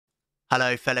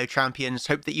Hello fellow champions,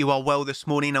 hope that you are well this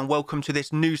morning and welcome to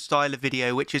this new style of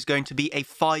video which is going to be a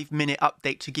 5-minute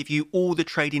update to give you all the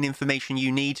trading information you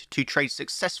need to trade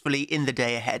successfully in the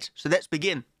day ahead. So let's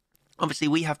begin. Obviously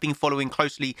we have been following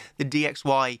closely the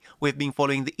DXY, we've been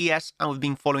following the ES and we've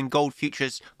been following gold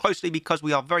futures closely because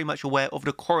we are very much aware of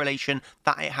the correlation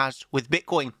that it has with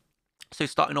Bitcoin. So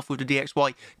starting off with the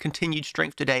DXY, continued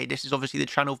strength today. This is obviously the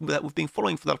channel that we've been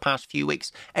following for the past few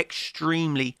weeks.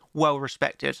 Extremely well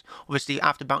respected. Obviously,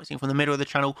 after bouncing from the middle of the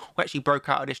channel, we actually broke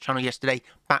out of this channel yesterday,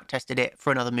 back tested it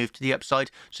for another move to the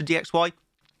upside. So DXY,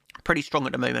 pretty strong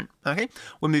at the moment. Okay,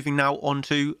 we're going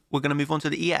to move on to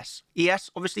the ES.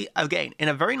 ES, obviously, again, in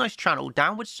a very nice channel,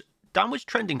 downwards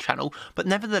trending channel, but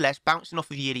nevertheless bouncing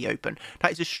off of yearly open.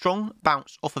 That is a strong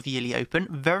bounce off of yearly open.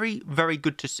 Very, very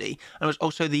good to see. And it was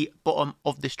also the bottom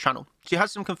of this channel. So you had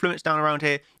some confluence down around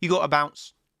here. You got a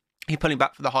bounce. You're pulling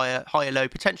back for the higher low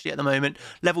potentially at the moment.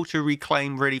 Level to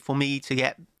reclaim really for me to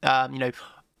get,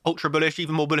 ultra bullish,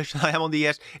 even more bullish than I am on the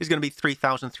ES, is going to be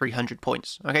 3,300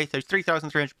 points. Okay, so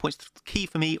 3,300 points key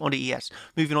for me on the ES.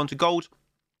 Moving on to gold.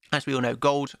 As we all know,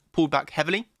 gold pulled back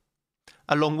heavily.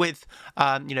 Along with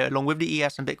the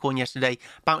ES and Bitcoin yesterday,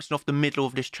 bouncing off the middle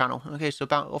of this channel. Okay, so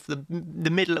about off the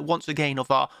middle once again of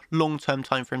our long-term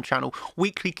time frame channel.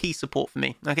 Weekly key support for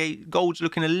me. Okay, gold's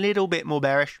looking a little bit more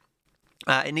bearish.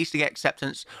 It needs to get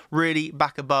acceptance really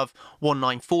back above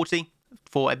 1940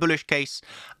 for a bullish case,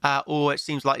 or it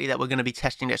seems likely that we're going to be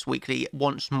testing this weekly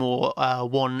once more,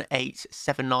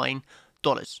 $1879.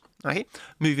 Okay,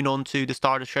 moving on to the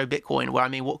star of the show, Bitcoin. Well, I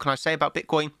mean, what can I say about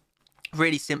Bitcoin?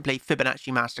 Really simply,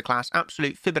 Fibonacci Masterclass,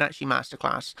 absolute Fibonacci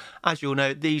Masterclass. As you'll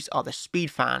know, these are the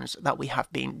speed fans that we have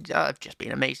been, just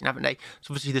been amazing, haven't they?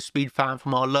 So obviously the speed fan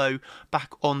from our low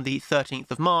back on the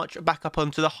 13th of March, back up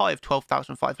onto the high of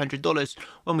 $12,500.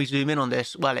 When we zoom in on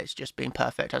this, well, it's just been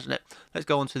perfect, hasn't it? Let's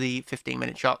go on to the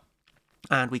 15-minute chart,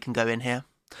 and we can go in here.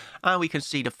 And we can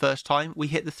see the first time we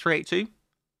hit the 382.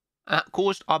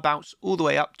 Caused our bounce all the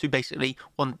way up to basically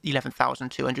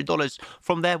 $11,200.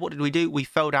 From there, what did we do? We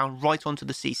fell down right onto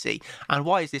the CC. And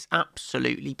why is this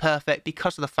absolutely perfect?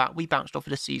 Because of the fact we bounced off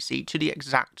of the CC to the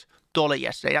exact dollar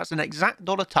yesterday. That's an exact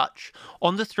dollar touch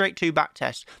on the 382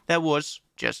 backtest. There was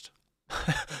just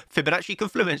Fibonacci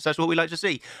confluence. That's what we like to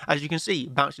see. As you can see,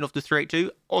 bouncing off the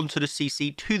 382 onto the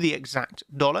CC to the exact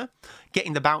dollar.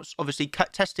 Getting the bounce, obviously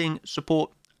testing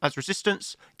support as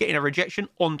resistance. Getting a rejection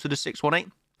onto the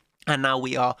 618. And now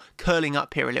we are curling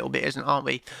up here a little bit, aren't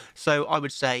we? So I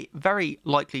would say very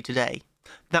likely today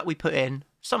that we put in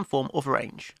some form of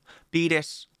range. Be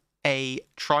this a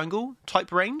triangle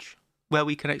type range where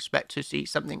we can expect to see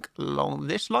something along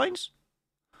this lines.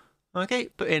 Okay,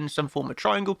 put in some form of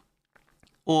triangle.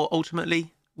 Or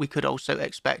ultimately, we could also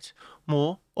expect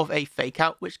more of a fake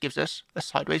out, which gives us a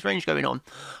sideways range going on.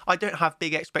 I don't have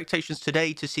big expectations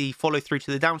today to see follow through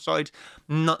to the downside,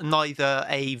 neither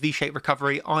a V-shaped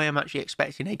recovery. I am actually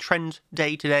expecting a trend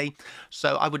day today,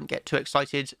 so I wouldn't get too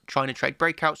excited trying to trade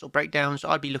breakouts or breakdowns.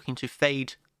 I'd be looking to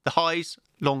fade the highs,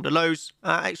 long the lows.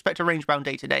 I expect a range bound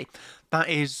day today. That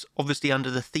is obviously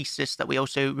under the thesis that we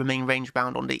also remain range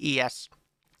bound on the ES,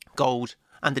 gold,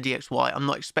 and the DXY. I'm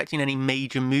not expecting any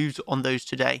major moves on those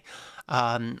today.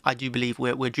 I do believe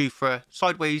we're due for a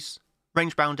sideways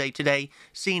range-bound day today,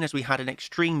 seeing as we had an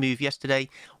extreme move yesterday.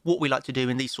 What we like to do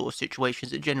in these sort of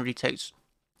situations, it generally takes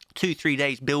 2-3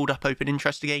 days build up open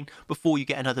interest again before you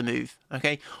get another move.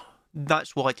 Okay,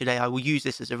 that's why today I will use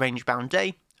this as a range-bound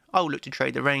day. I will look to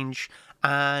trade the range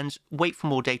and wait for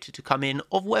more data to come in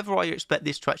of whether I expect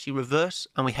this to actually reverse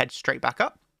and we head straight back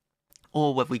up,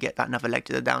 or whether we get that another leg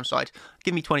to the downside.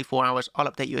 Give me 24 hours,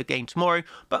 I'll update you again tomorrow.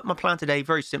 But my plan today,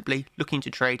 very simply, looking to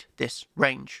trade this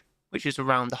range, which is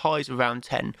around the highs around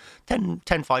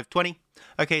 10,520.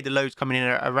 Okay, the lows coming in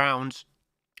at around,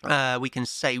 we can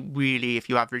say really, if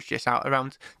you average this out,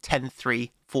 around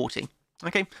 10,340.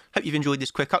 Okay, hope you've enjoyed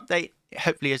this quick update. It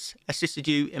hopefully has assisted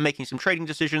you in making some trading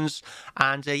decisions.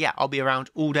 And yeah, I'll be around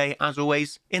all day as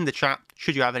always in the chat.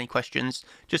 Should you have any questions,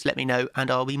 just let me know and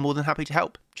I'll be more than happy to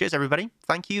help. Cheers, everybody.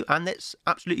 Thank you. And let's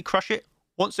absolutely crush it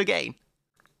once again.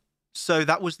 So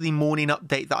that was the morning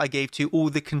update that I gave to all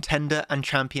the contender and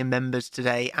champion members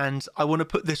today. And I want to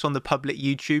put this on the public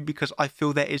YouTube because I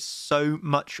feel there is so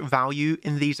much value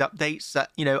in these updates that,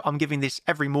 I'm giving this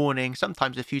every morning,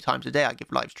 sometimes a few times a day. I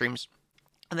give live streams.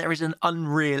 And there is an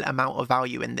unreal amount of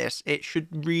value in this. It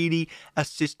should really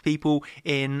assist people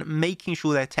in making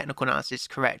sure their technical analysis is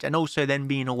correct, and also then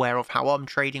being aware of how I'm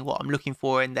trading, what I'm looking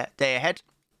for in that day ahead.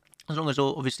 As long as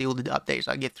obviously all the updates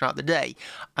I give throughout the day.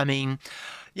 I mean,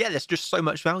 yeah, there's just so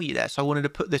much value there. So I wanted to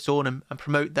put this on and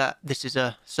promote that this is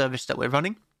a service that we're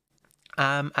running.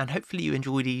 And hopefully you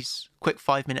enjoy these quick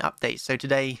 5-minute updates. So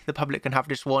today the public can have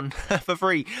this one for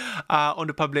free on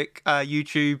the public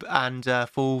YouTube, and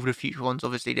for the future ones,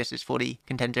 obviously this is for the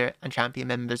contender and champion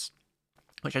members,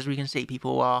 which, as we can see,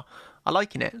 people are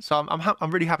liking it. So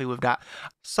I'm really happy with that.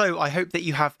 So I hope that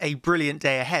you have a brilliant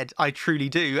day ahead. I truly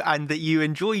do, and that you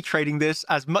enjoy trading this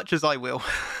as much as I will,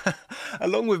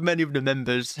 along with many of the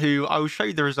members who I will show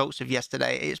you the results of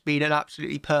yesterday. It's been an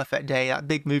absolutely perfect day. That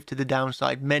big move to the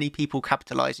downside, many people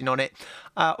capitalizing on it.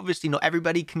 Obviously, not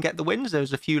everybody can get the wins. There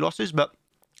was a few losses, but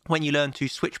when you learn to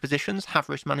switch positions, have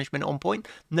risk management on point,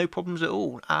 no problems at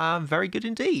all. Very good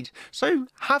indeed. So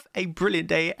have a brilliant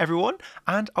day, everyone,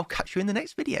 and I'll catch you in the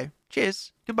next video.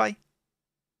 Cheers. Goodbye.